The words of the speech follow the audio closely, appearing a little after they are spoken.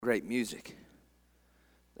great music.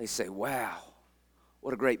 They say, wow,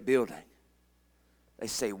 what a great building. They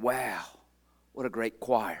say, wow, what a great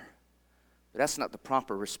choir. But that's not the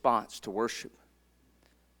proper response to worship.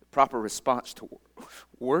 The proper response to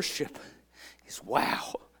worship is,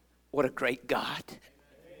 wow, what a great God.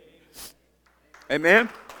 Amen?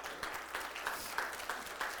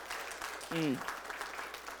 I'm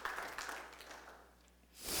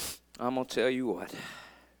going to tell you what.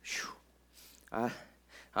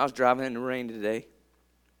 I was driving in the rain today.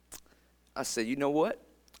 I said, you know what?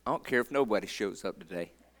 I don't care if nobody shows up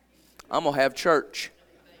today. I'm going to have church.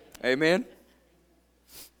 Amen?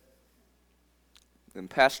 Then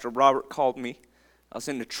Pastor Robert called me. I was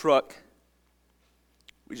in the truck.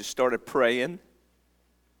 We just started praying,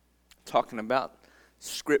 talking about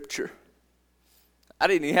Scripture. I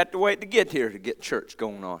didn't even have to wait to get here to get church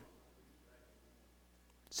going on.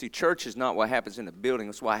 See, church is not what happens in the building.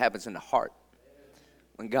 It's what happens in the heart.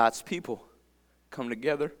 When God's people come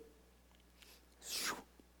together.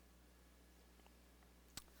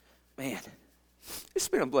 Man, it's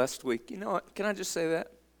been a blessed week. You know what? Can I just say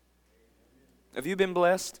that? Have you been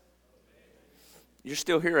blessed? You're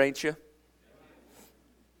still here, ain't you?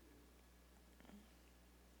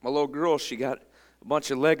 My little girl, she got a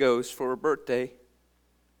bunch of Legos for her birthday.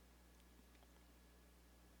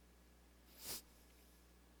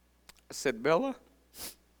 I said, Bella,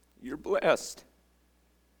 you're blessed.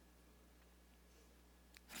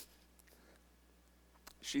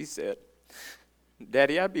 She said,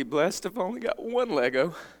 Daddy, I'd be blessed if I only got one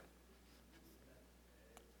Lego.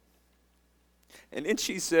 And then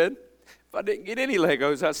she said, if I didn't get any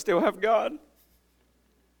Legos, I'd still have God.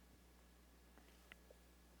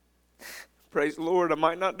 Praise the Lord, I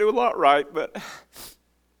might not do a lot right, but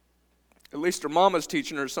at least her mama's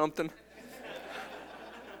teaching her something.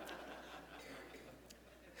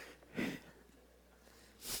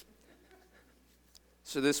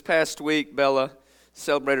 So this past week, Bella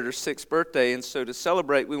celebrated her 6th birthday, and so to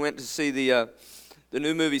celebrate, we went to see the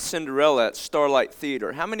new movie Cinderella at Starlight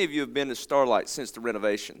Theater. How many of you have been to Starlight since the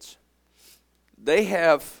renovations? They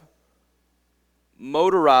have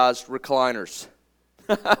motorized recliners.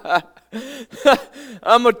 I'm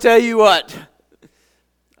going to tell you what,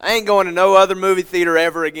 I ain't going to no other movie theater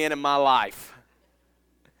ever again in my life.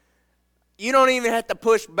 You don't even have to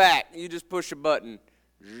push back. You just push a button.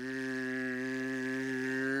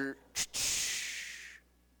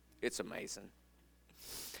 It's amazing.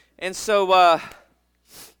 And so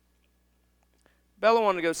Bella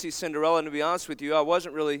wanted to go see Cinderella, and to be honest with you, I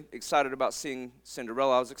wasn't really excited about seeing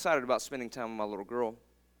Cinderella. I was excited about spending time with my little girl.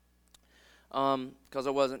 Because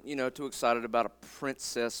I wasn't, too excited about a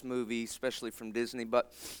princess movie, especially from Disney.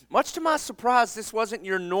 But much to my surprise, this wasn't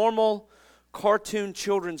your normal cartoon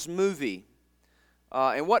children's movie.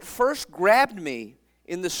 And what first grabbed me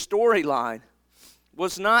in the storyline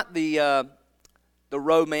was not the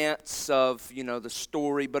romance of, the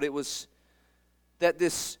story, but it was that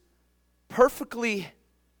this perfectly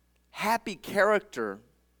happy character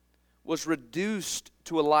was reduced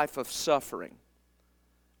to a life of suffering.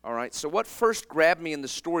 All right, so what first grabbed me in the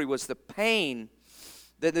story was the pain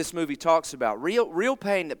that this movie talks about, real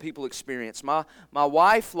pain that people experience. My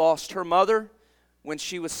wife lost her mother when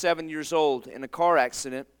she was 7 years old in a car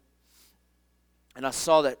accident, and I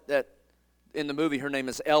saw that in the movie. Her name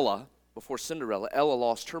is Ella. Before Cinderella, Ella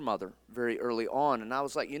lost her mother very early on, and I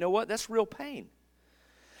was like, you know what? That's real pain.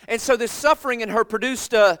 And so this suffering in her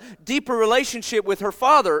produced a deeper relationship with her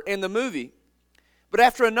father in the movie. But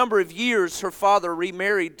after a number of years, her father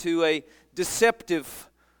remarried to a deceptive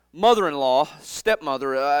mother-in-law, a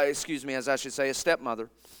stepmother.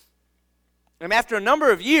 And after a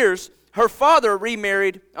number of years, her father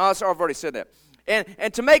remarried. I've already said that.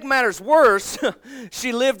 And to make matters worse,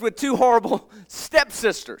 she lived with 2 horrible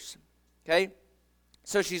stepsisters. Okay?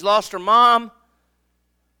 So she's lost her mom.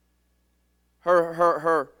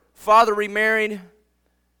 Her father remarried.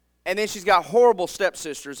 And then she's got horrible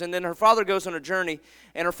stepsisters. And then her father goes on a journey,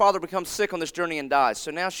 and her father becomes sick on this journey and dies.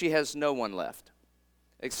 So now she has no one left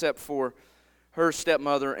except for her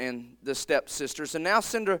stepmother and the stepsisters. And now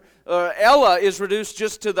Ella is reduced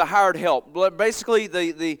just to the hired help, basically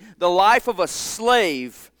the life of a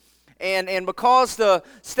slave. And because the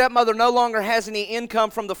stepmother no longer has any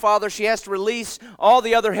income from the father, she has to release all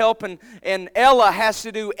the other help, and Ella has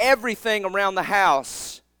to do everything around the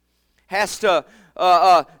house. Has to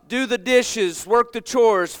do the dishes, work the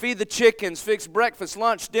chores, feed the chickens, fix breakfast,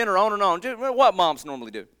 lunch, dinner, on and on. Just what moms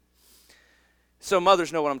normally do. So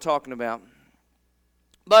mothers know what I'm talking about.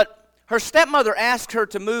 But her stepmother asked her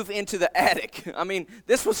to move into the attic. I mean,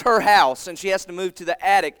 this was her house, and she has to move to the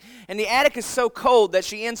attic. And the attic is so cold that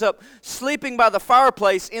she ends up sleeping by the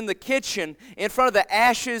fireplace in the kitchen in front of the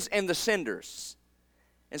ashes and the cinders.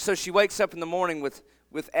 And so she wakes up in the morning with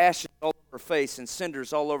ashes all over her face and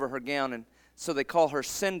cinders all over her gown, and so they call her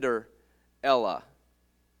Cinderella.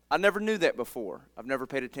 I never knew that before. I've never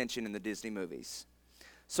paid attention in the Disney movies.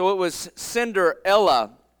 So it was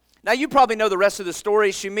Cinderella. Now, you probably know the rest of the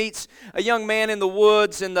story. She meets a young man in the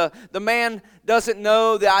woods, and the man doesn't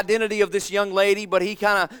know the identity of this young lady, but he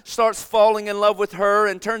kind of starts falling in love with her,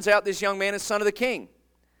 and turns out this young man is son of the king.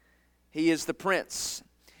 He is the prince.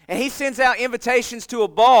 And he sends out invitations to a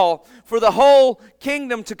ball for the whole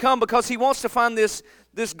kingdom to come because he wants to find this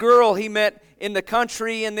girl he met in the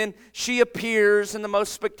country, and then she appears in the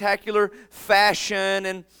most spectacular fashion,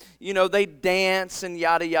 and, you know, they dance and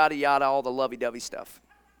yada, yada, yada, all the lovey-dovey stuff.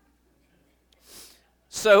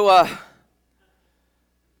 So,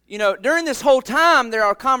 during this whole time, there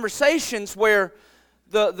are conversations where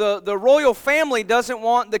the royal family doesn't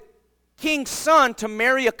want the king's son to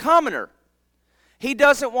marry a commoner. He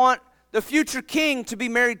doesn't want the future king to be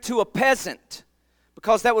married to a peasant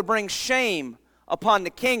because that would bring shame upon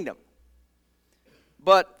the kingdom.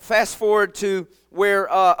 But fast forward to where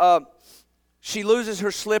she loses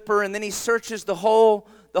her slipper, and then he searches the whole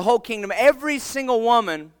kingdom, every single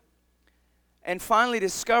woman, and finally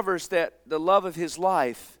discovers that the love of his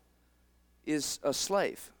life is a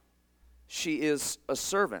slave. She is a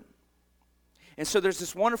servant. And so there's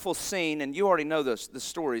this wonderful scene, and you already know the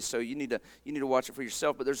story, so you need to watch it for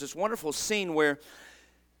yourself. But there's this wonderful scene where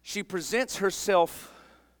she presents herself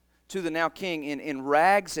to the now king in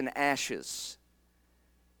rags and ashes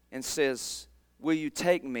and says, "Will you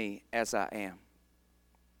take me as I am?"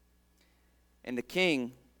 And the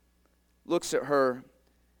king looks at her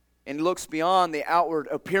and looks beyond the outward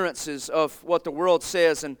appearances of what the world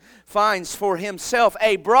says and finds for himself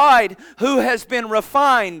a bride who has been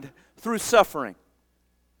refined through suffering.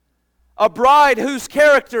 A bride whose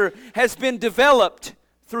character has been developed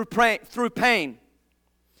through pain.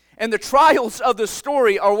 And the trials of the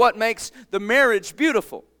story are what makes the marriage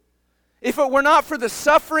beautiful. If it were not for the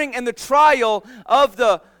suffering and the trial of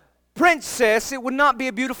the princess, it would not be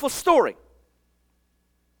a beautiful story.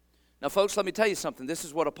 Now, folks, let me tell you something. This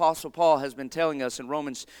is what Apostle Paul has been telling us in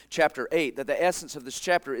Romans chapter 8, that the essence of this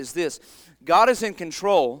chapter is this: God is in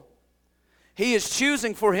control. He is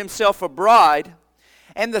choosing for himself a bride,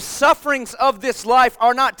 and the sufferings of this life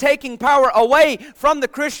are not taking power away from the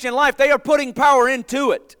Christian life. They are putting power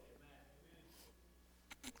into it.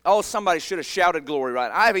 Oh, somebody should have shouted glory,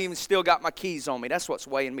 right? I haven't even still got my keys on me. That's what's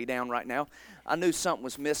weighing me down right now. I knew something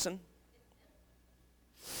was missing.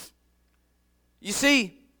 You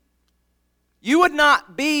see, you would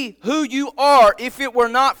not be who you are if it were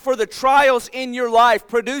not for the trials in your life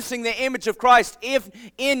producing the image of Christ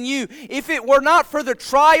in you. If it were not for the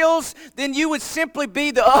trials, then you would simply be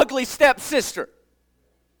the ugly stepsister.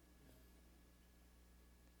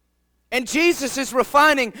 And Jesus is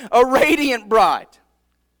refining a radiant bride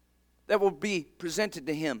that will be presented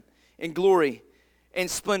to him in glory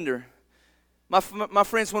and splendor. My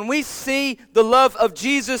friends, when we see the love of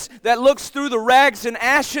Jesus that looks through the rags and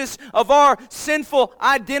ashes of our sinful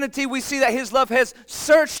identity, we see that his love has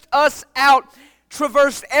searched us out,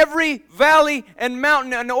 traversed every valley and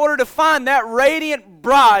mountain in order to find that radiant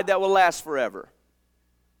bride that will last forever.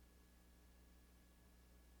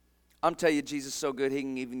 I'm telling you, Jesus is so good, he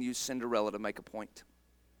can even use Cinderella to make a point.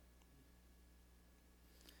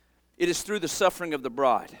 It is through the suffering of the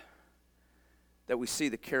bride that we see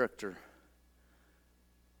the character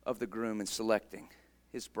of the groom in selecting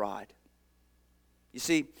his bride. You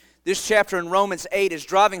see, this chapter in Romans 8 is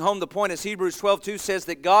driving home the point, as Hebrews 12:2 says,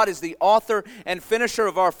 that God is the author and finisher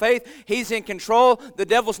of our faith. He's in control. The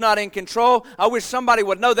devil's not in control. I wish somebody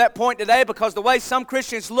would know that point today, because the way some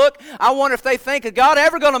Christians look, I wonder if they think, is God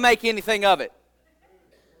ever going to make anything of it?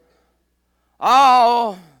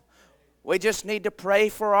 Oh, we just need to pray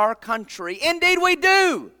for our country. Indeed we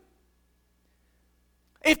do.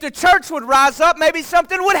 If the church would rise up, maybe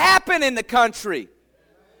something would happen in the country.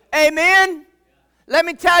 Amen? Let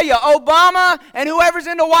me tell you, Obama and whoever's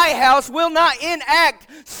in the White House will not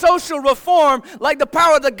enact social reform like the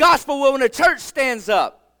power of the gospel will when the church stands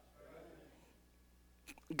up.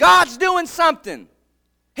 God's doing something.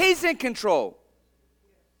 He's in control.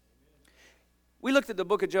 We looked at the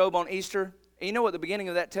book of Job on Easter, and you know what the beginning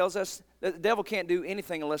of that tells us? That the devil can't do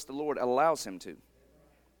anything unless the Lord allows him to.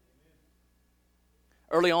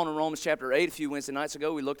 Early on in Romans chapter 8, a few Wednesday nights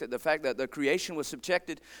ago, we looked at the fact that the creation was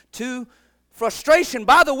subjected to frustration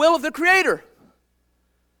by the will of the Creator.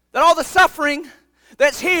 That all the suffering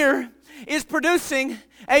that's here is producing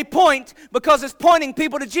a point because it's pointing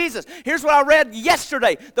people to Jesus. Here's what I read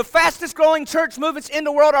yesterday. The fastest growing church movements in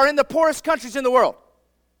the world are in the poorest countries in the world.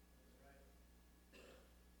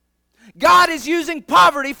 God is using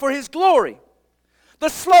poverty for His glory. The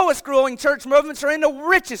slowest growing church movements are in the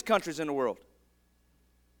richest countries in the world.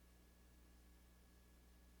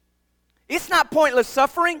 It's not pointless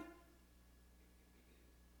suffering.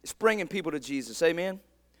 It's bringing people to Jesus. Amen?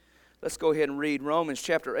 Let's go ahead and read Romans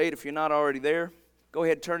chapter 8 if you're not already there. Go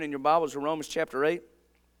ahead and turn in your Bibles to Romans chapter 8.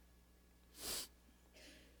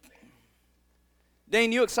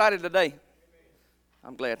 Dean, you excited today?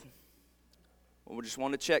 I'm glad. Well, we just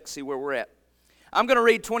want to check, see where we're at. I'm going to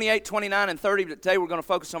read 28, 29, and 30, but today we're going to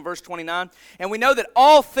focus on verse 29. And we know that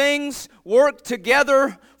all things work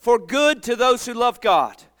together for good to those who love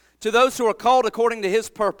God, to those who are called according to His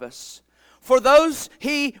purpose. For those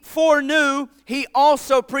He foreknew, He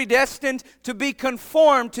also predestined to be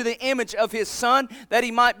conformed to the image of His Son, that He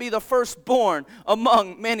might be the firstborn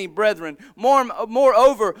among many brethren.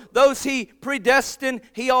 Moreover, those He predestined,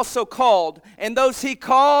 He also called. And those He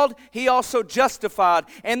called, He also justified.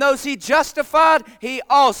 And those He justified, He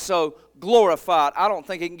also glorified. I don't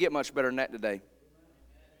think it can get much better than that today.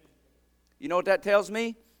 You know what that tells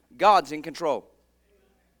me? God's in control.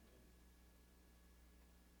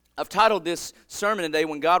 I've titled this sermon today,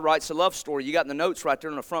 When God Writes a Love Story. You got the notes right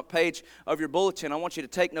there on the front page of your bulletin. I want you to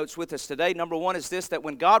take notes with us today. Number one is this, that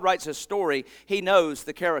when God writes a story, He knows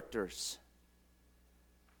the characters.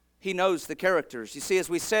 He knows the characters. You see, as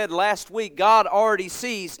we said last week, God already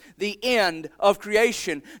sees the end of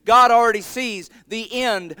creation. God already sees the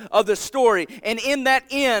end of the story. And in that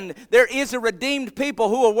end, there is a redeemed people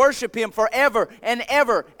who will worship Him forever and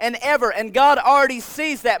ever and ever. And God already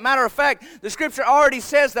sees that. Matter of fact, the Scripture already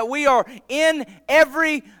says that we are in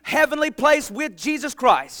every heavenly place with Jesus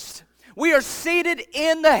Christ. We are seated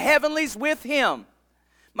in the heavenlies with Him.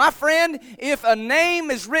 My friend, if a name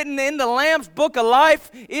is written in the Lamb's Book of Life,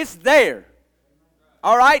 it's there.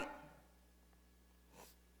 All right?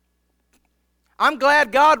 I'm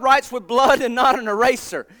glad God writes with blood and not an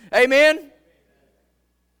eraser. Amen?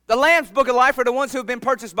 The Lamb's Book of Life are the ones who have been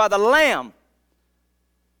purchased by the Lamb.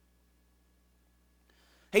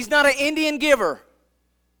 He's not an Indian giver.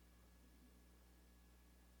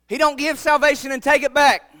 He don't give salvation and take it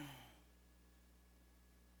back.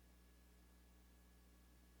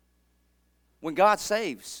 When God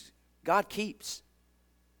saves, God keeps.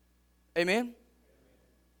 Amen?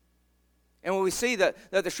 And when we see that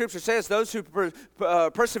the Scripture says those who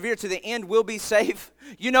persevere to the end will be saved.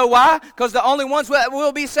 You know why? Because the only ones that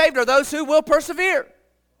will be saved are those who will persevere.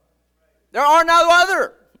 There are no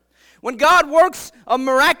other. When God works a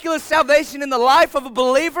miraculous salvation in the life of a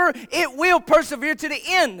believer, it will persevere to the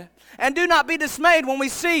end. And do not be dismayed when we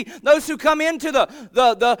see those who come into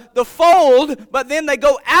the fold, but then they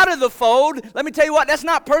go out of the fold. Let me tell you what, that's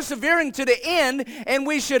not persevering to the end, and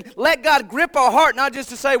we should let God grip our heart, not just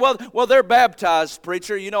to say, well, they're baptized,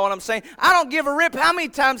 preacher, you know what I'm saying? I don't give a rip how many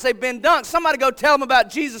times they've been dunked. Somebody go tell them about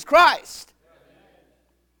Jesus Christ.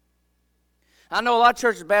 I know a lot of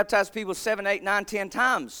churches baptize people 7, 8, 9, 10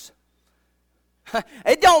 times.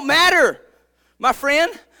 It don't matter, my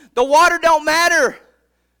friend. The water don't matter.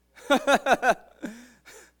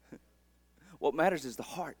 What matters is the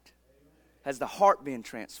heart. Has the heart been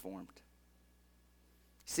transformed?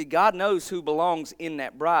 See, God knows who belongs in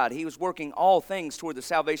that bride. He was working all things toward the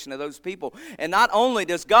salvation of those people. And not only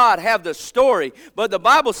does God have the story, but the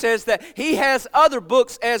Bible says that He has other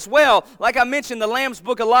books as well. Like I mentioned, the Lamb's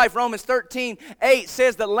Book of Life, Romans 13:8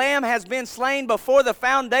 says the Lamb has been slain before the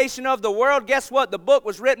foundation of the world. Guess what? The book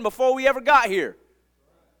was written before we ever got here.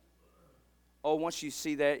 Oh, once you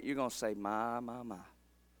see that, you're going to say, my.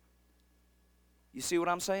 You see what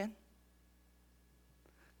I'm saying?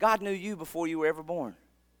 God knew you before you were ever born.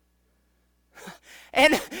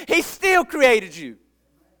 And He still created you.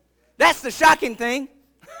 That's the shocking thing.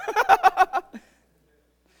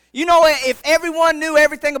 You know, if everyone knew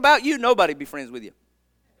everything about you, nobody'd be friends with you.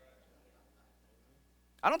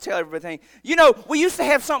 I don't tell everything. You know, we used to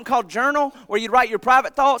have something called Journal where you'd write your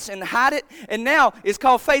private thoughts and hide it. And now it's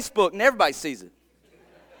called Facebook and everybody sees it.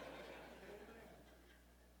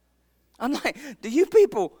 I'm like, do you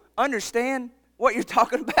people understand what you're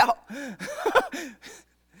talking about?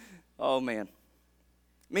 Oh, man.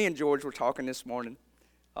 Me and George were talking this morning.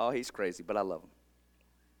 Oh, he's crazy, but I love him.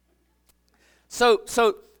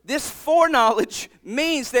 So this foreknowledge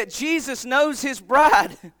means that Jesus knows His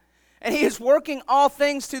bride. And He is working all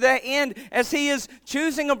things to that end as He is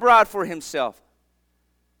choosing a bride for Himself.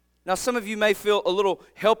 Now, some of you may feel a little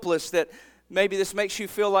helpless that maybe this makes you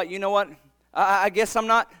feel like, you know what, I guess I'm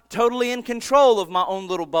not totally in control of my own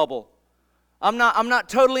little bubble I'm not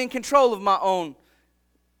totally in control of my own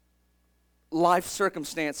life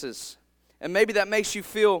circumstances. And maybe that makes you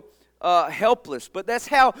feel helpless, but that's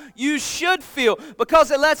how you should feel, because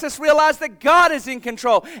it lets us realize that God is in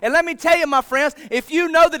control. And let me tell you, my friends, if you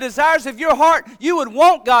know the desires of your heart, you would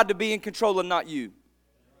want God to be in control and not you.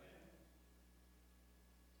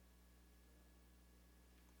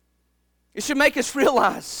 It should make us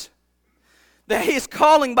realize that He is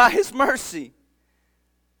calling by His mercy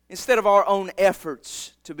instead of our own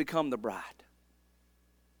efforts to become the bride.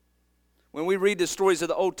 When we read the stories of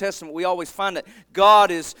the Old Testament, we always find that God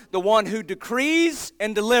is the one who decrees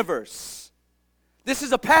and delivers. This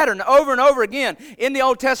is a pattern over and over again. In the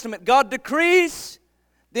Old Testament, God decrees,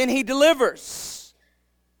 then He delivers.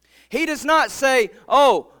 He does not say,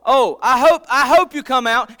 I hope you come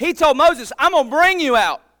out. He told Moses, I'm going to bring you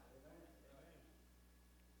out.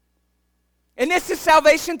 And this is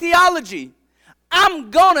salvation theology. I'm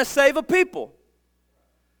going to save a people.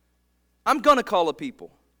 I'm going to call a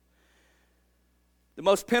people. The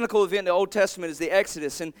most pinnacle event in the Old Testament is the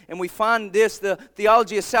Exodus, and we find this, the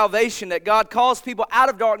theology of salvation, that God calls people out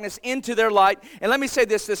of darkness into their light. And let me say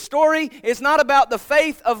this, the story is not about the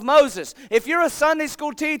faith of Moses. If you're a Sunday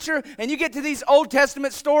school teacher and you get to these Old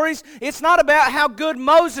Testament stories, it's not about how good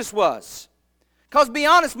Moses was. Because be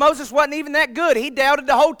honest, Moses wasn't even that good. He doubted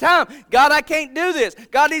the whole time. God, I can't do this.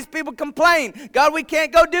 God, these people complain. God, we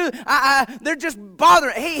can't go do it. They're just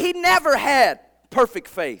bothering. He never had perfect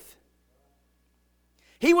faith.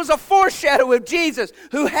 He was a foreshadow of Jesus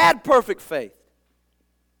who had perfect faith.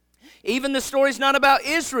 Even the story's not about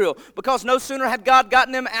Israel, because no sooner had God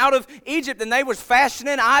gotten them out of Egypt than they was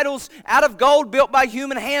fashioning idols out of gold built by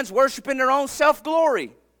human hands, worshiping their own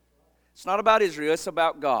self-glory. It's not about Israel, it's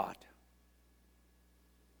about God.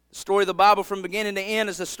 The story of the Bible from beginning to end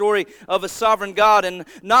is the story of a sovereign God and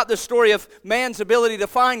not the story of man's ability to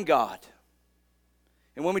find God.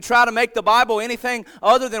 And when we try to make the Bible anything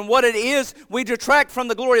other than what it is, we detract from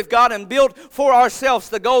the glory of God and build for ourselves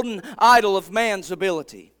the golden idol of man's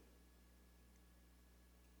ability.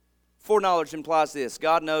 Foreknowledge implies this: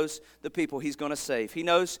 God knows the people He's going to save. He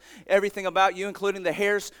knows everything about you, including the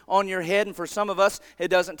hairs on your head, and for some of us, it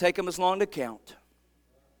doesn't take Him as long to count.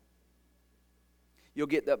 You'll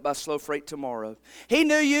get that by slow freight tomorrow. He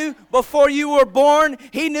knew you before you were born.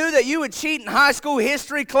 He knew that you would cheat in high school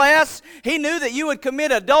history class. He knew that you would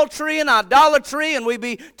commit adultery and idolatry, and we'd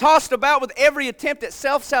be tossed about with every attempt at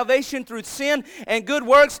self-salvation through sin and good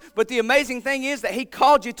works. But the amazing thing is that He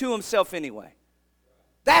called you to Himself anyway.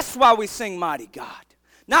 That's why we sing Mighty God.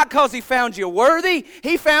 Not because He found you worthy.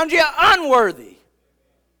 He found you unworthy.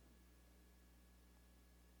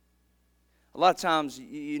 A lot of times,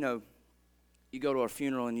 you know, you go to a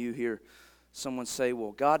funeral and you hear someone say,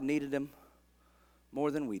 well, God needed him more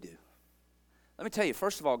than we do. Let me tell you,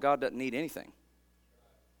 first of all, God doesn't need anything.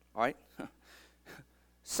 All right?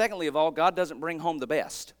 Secondly of all, God doesn't bring home the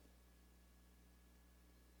best.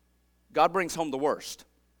 God brings home the worst.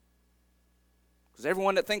 Because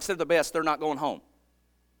everyone that thinks they're the best, they're not going home.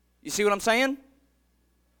 You see what I'm saying?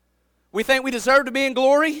 We think we deserve to be in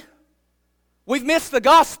glory. We've missed the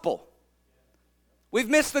gospel. We've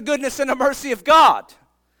missed the goodness and the mercy of God.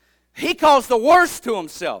 He calls the worst to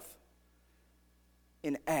Himself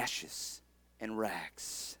in ashes and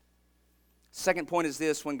rags. Second point is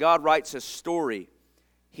this: when God writes a story,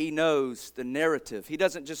 He knows the narrative. He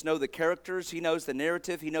doesn't just know the characters, He knows the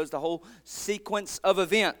narrative. He knows the whole sequence of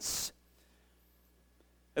events.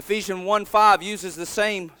 Ephesians 1:5 uses the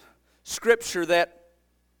same scripture that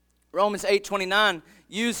Romans 8:29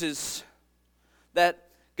 uses, that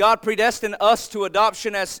God predestined us to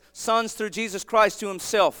adoption as sons through Jesus Christ to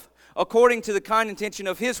Himself, according to the kind intention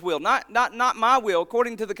of His will. Not my will,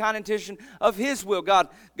 according to the kind intention of His will. God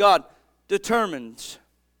determined.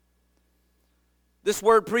 This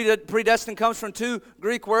word predestined comes from two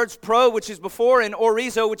Greek words, pro, which is before, and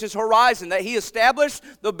orizo, which is horizon, that He established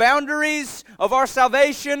the boundaries of our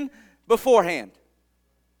salvation beforehand.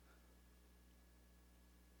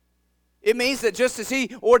 It means that just as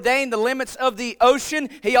He ordained the limits of the ocean,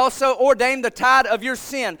 He also ordained the tide of your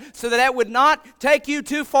sin, so that it would not take you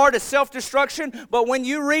too far to self-destruction, but when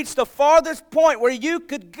you reached the farthest point where you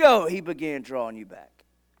could go, He began drawing you back.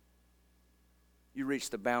 You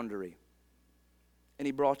reached the boundary, and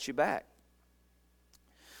He brought you back.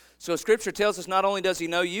 So Scripture tells us not only does He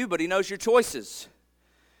know you, but He knows your choices.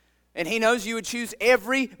 And He knows you would choose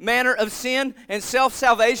every manner of sin and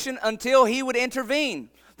self-salvation until He would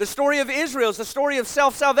intervene. The story of Israel is the story of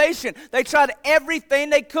self-salvation. They tried everything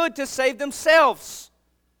they could to save themselves.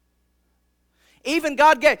 Even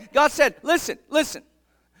God said, listen,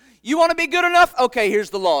 you want to be good enough? Okay, here's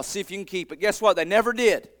the law. See if you can keep it. Guess what? They never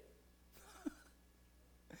did.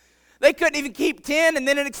 They couldn't even keep 10, and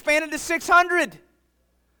then it expanded to 600.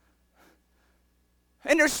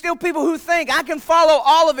 And there's still people who think, I can follow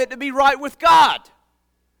all of it to be right with God.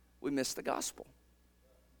 We miss the gospel.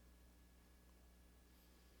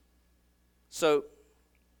 So,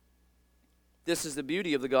 this is the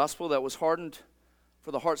beauty of the gospel that was hardened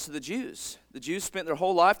for the hearts of the Jews. The Jews spent their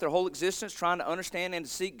whole life, their whole existence, trying to understand and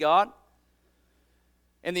to seek God.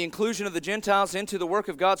 And the inclusion of the Gentiles into the work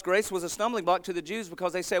of God's grace was a stumbling block to the Jews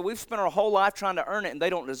because they said, we've spent our whole life trying to earn it and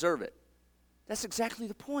they don't deserve it. That's exactly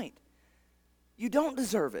the point. You don't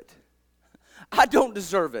deserve it. I don't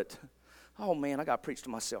deserve it. Oh man, I got to preach to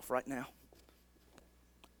myself right now.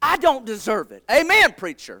 I don't deserve it. Amen,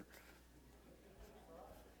 preacher.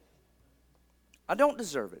 I don't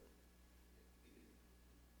deserve it.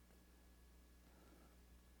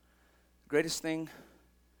 The greatest thing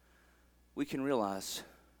we can realize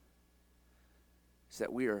is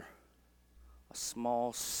that we are a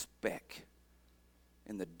small speck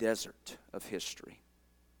in the desert of history.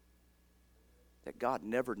 That God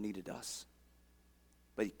never needed us,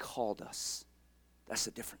 but He called us. That's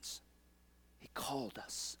the difference. He called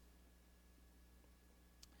us.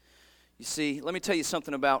 You see, let me tell you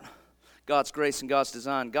something about God's grace and God's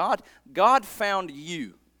design. God found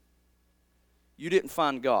you. You didn't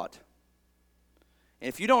find God. And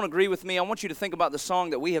if you don't agree with me, I want you to think about the song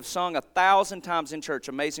that we have sung 1,000 times in church,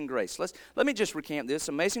 Amazing Grace. Let me just recant this.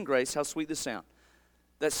 Amazing Grace, how sweet this sound.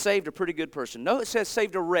 That saved a pretty good person. No, it says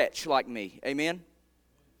saved a wretch like me. Amen?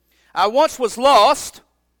 I once was lost,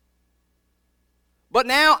 but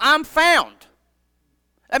now I'm found.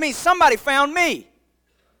 That means somebody found me.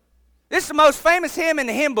 This is the most famous hymn in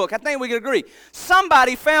the hymn book. I think we could agree.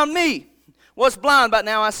 Somebody found me. Was blind, but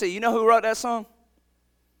now I see. You know who wrote that song?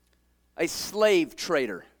 A slave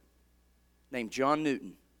trader named John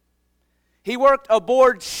Newton. He worked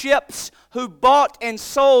aboard ships who bought and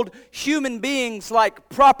sold human beings like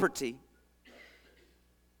property.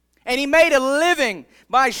 And he made a living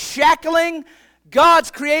by shackling God's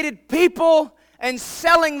created people and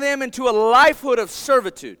selling them into a lifehood of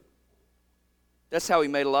servitude. That's how he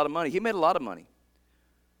made a lot of money. He made a lot of money.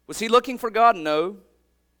 Was he looking for God? No.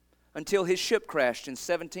 Until his ship crashed in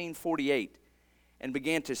 1748 and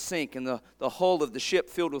began to sink, and the hull of the ship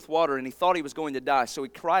filled with water, and he thought he was going to die. So he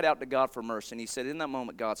cried out to God for mercy, and he said in that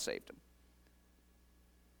moment, God saved him.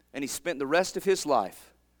 And he spent the rest of his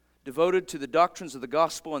life devoted to the doctrines of the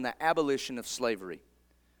gospel and the abolition of slavery.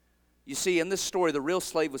 You see, in this story, the real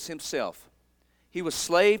slave was himself. He was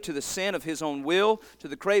slave to the sin of his own will, to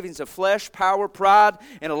the cravings of flesh, power, pride,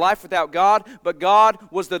 and a life without God. But God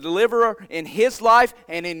was the deliverer in his life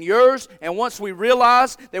and in yours. And once we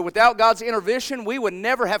realize that without God's intervention, we would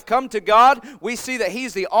never have come to God, we see that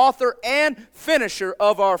He's the author and finisher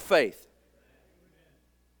of our faith.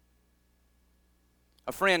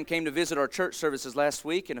 A friend came to visit our church services last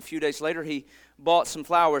week, and a few days later he bought some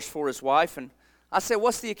flowers for his wife. And I said,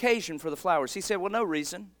 "What's the occasion for the flowers?" He said, "Well, no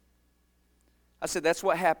reason." I said, that's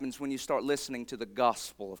what happens when you start listening to the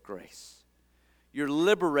gospel of grace. You're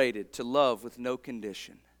liberated to love with no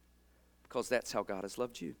condition because that's how God has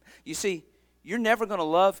loved you. You see, you're never going to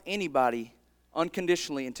love anybody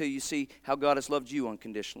unconditionally until you see how God has loved you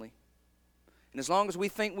unconditionally. And as long as we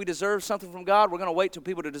think we deserve something from God, we're going to wait till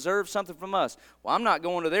people to deserve something from us. Well, I'm not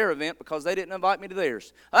going to their event because they didn't invite me to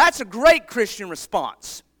theirs. Well, that's a great Christian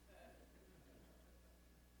response.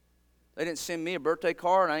 They didn't send me a birthday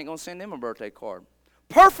card, and I ain't going to send them a birthday card.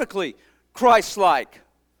 Perfectly Christ-like.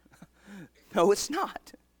 No, it's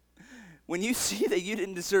not. When you see that you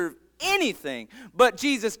didn't deserve anything, but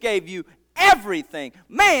Jesus gave you everything,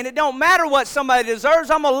 man, it don't matter what somebody deserves.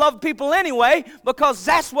 I'm going to love people anyway because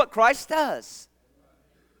that's what Christ does.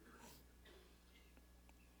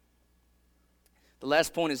 The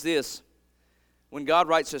last point is this. When God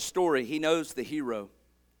writes a story, He knows the hero.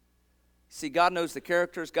 See, God knows the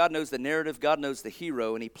characters, God knows the narrative, God knows the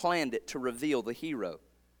hero, and He planned it to reveal the hero.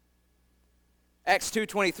 Acts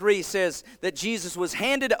 2:23 says that Jesus was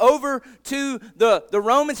handed over to the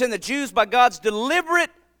Romans and the Jews by God's deliberate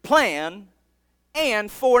plan and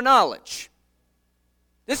foreknowledge.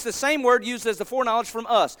 This is the same word used as the foreknowledge from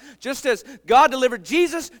us. Just as God delivered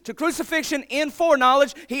Jesus to crucifixion in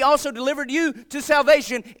foreknowledge, He also delivered you to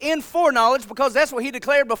salvation in foreknowledge because that's what He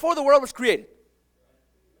declared before the world was created.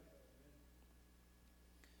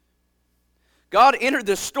 God entered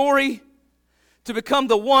the story to become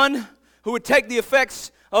the one who would take the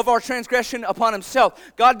effects of our transgression upon Himself.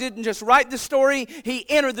 God didn't just write the story, He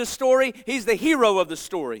entered the story. He's the hero of the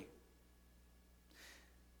story.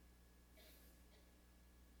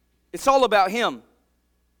 It's all about Him.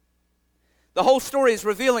 The whole story is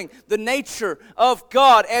revealing the nature of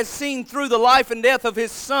God as seen through the life and death of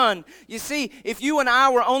His Son. You see, if you and I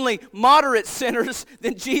were only moderate sinners,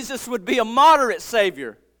 then Jesus would be a moderate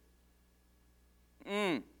Savior.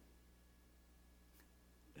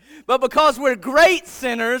 But because we're great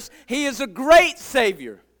sinners, He is a great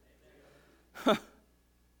Savior.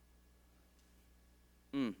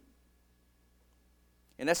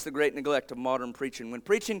 And that's the great neglect of modern preaching. When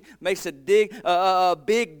preaching makes a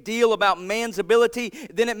big deal about man's ability,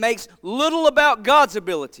 then it makes little about God's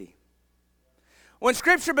ability. When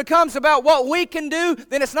Scripture becomes about what we can do,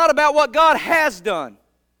 then it's not about what God has done.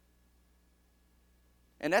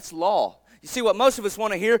 And that's law. You see what most of us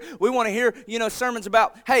want to hear? We want to hear, sermons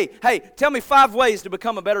about, hey, tell me 5 ways to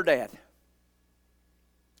become a better dad.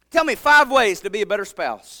 Tell me 5 ways to be a better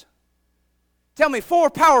spouse. Tell me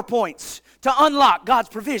 4 PowerPoints to unlock God's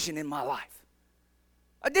provision in my life.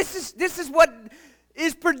 This is what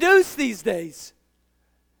is produced these days.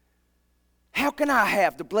 How can I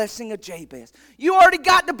have the blessing of Jabez? You already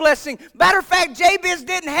got the blessing. Matter of fact, Jabez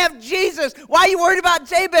didn't have Jesus. Why are you worried about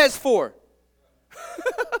Jabez for?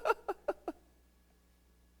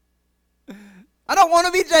 I don't want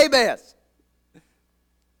to be Jabez.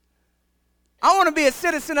 I want to be a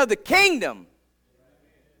citizen of the kingdom.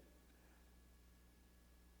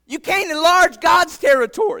 You can't enlarge God's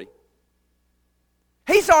territory.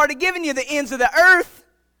 He's already given you the ends of the earth.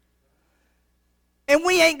 And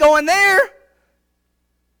we ain't going there.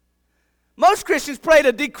 Most Christians pray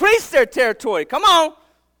to decrease their territory. Come on.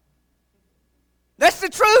 That's the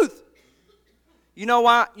truth. You know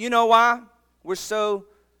why? We're so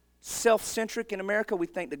self-centric in America? We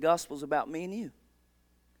think the gospel's about me and you.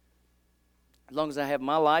 As long as I have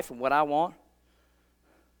my life and what I want,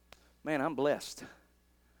 man, I'm blessed.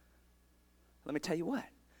 Let me tell you what.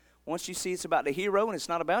 Once you see it's about the hero and it's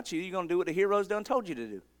not about you, you're going to do what the hero's done told you to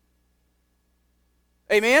do.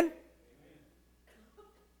 Amen?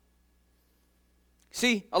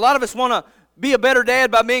 See, a lot of us want to be a better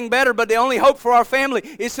dad by being better, but the only hope for our family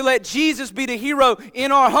is to let Jesus be the hero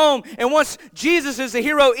in our home. And once Jesus is the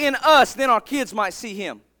hero in us, then our kids might see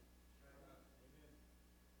Him.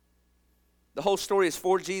 The whole story is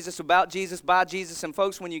for Jesus, about Jesus, by Jesus. And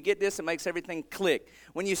folks, when you get this, it makes everything click.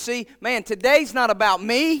 When you see, man, today's not about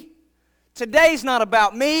me. Today's not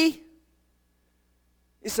about me.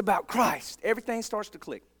 It's about Christ. Everything starts to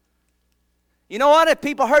click. You know what? If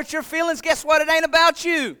people hurt your feelings, guess what? It ain't about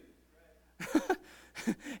you.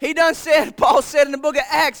 Paul said in the book of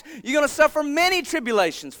Acts, you're going to suffer many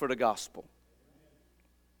tribulations for the gospel.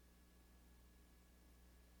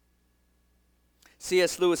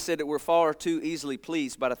 C.S. Lewis said that we're far too easily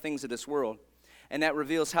pleased by the things of this world, and that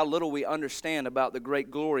reveals how little we understand about the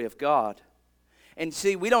great glory of God. And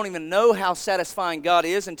see, we don't even know how satisfying God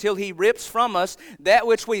is until He rips from us that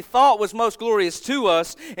which we thought was most glorious to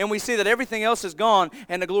us, and we see that everything else is gone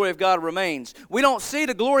and the glory of God remains. We don't see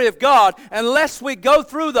the glory of God unless we go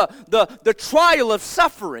through the trial of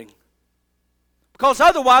suffering, because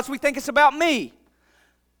otherwise we think it's about me.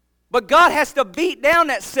 But God has to beat down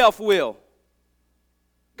that self-will.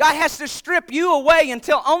 God has to strip you away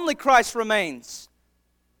until only Christ remains.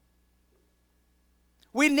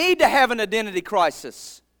 We need to have an identity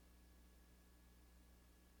crisis.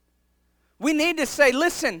 We need to say,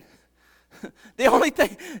 listen, the only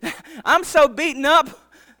thing, I'm so beaten up,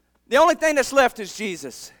 the only thing that's left is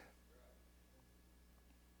Jesus.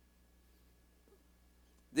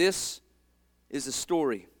 This is a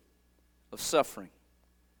story of suffering.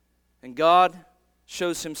 And God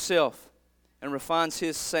shows Himself and refines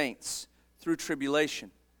His saints through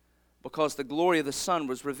tribulation, because the glory of the Son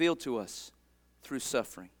was revealed to us through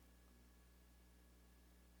suffering.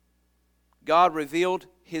 God revealed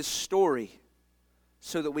His story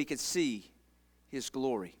so that we could see His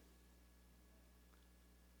glory.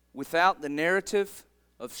 Without the narrative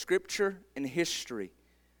of Scripture and history,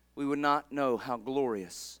 we would not know how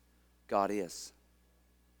glorious God is.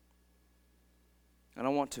 And I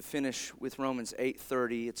want to finish with Romans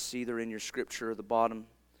 8:30. It's either in your scripture or the bottom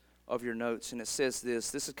of your notes. And it says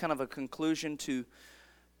this. This is kind of a conclusion to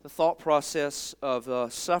the thought process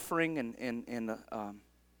of suffering and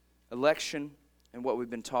election and what we've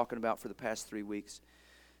been talking about for the past 3 weeks.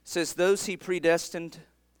 It says, those He predestined,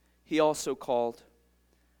 He also called.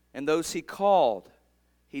 And those He called,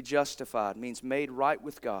 He justified. Means made right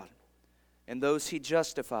with God. And those He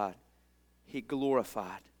justified, He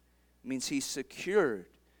glorified. Means He secured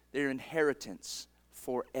their inheritance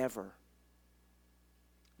forever.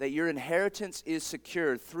 That your inheritance is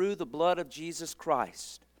secured through the blood of Jesus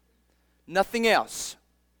Christ. Nothing else.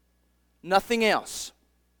 Nothing else.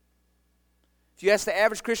 If you ask the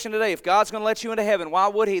average Christian today, if God's going to let you into heaven, why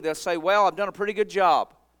would He? They'll say, well, I've done a pretty good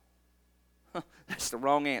job. That's the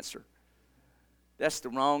wrong answer. That's the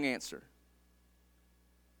wrong answer.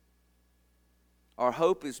 Our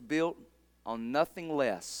hope is built on nothing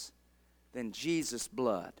less than Jesus'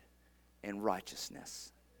 blood and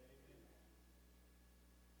righteousness.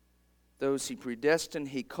 Those He predestined,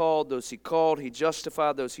 He called. Those He called, He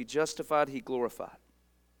justified. Those He justified, He glorified.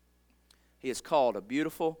 He has called a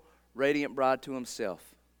beautiful, radiant bride to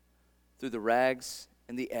Himself through the rags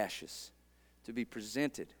and the ashes to be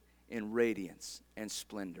presented in radiance and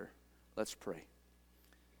splendor. Let's pray.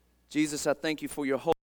 Jesus, I thank You for Your holy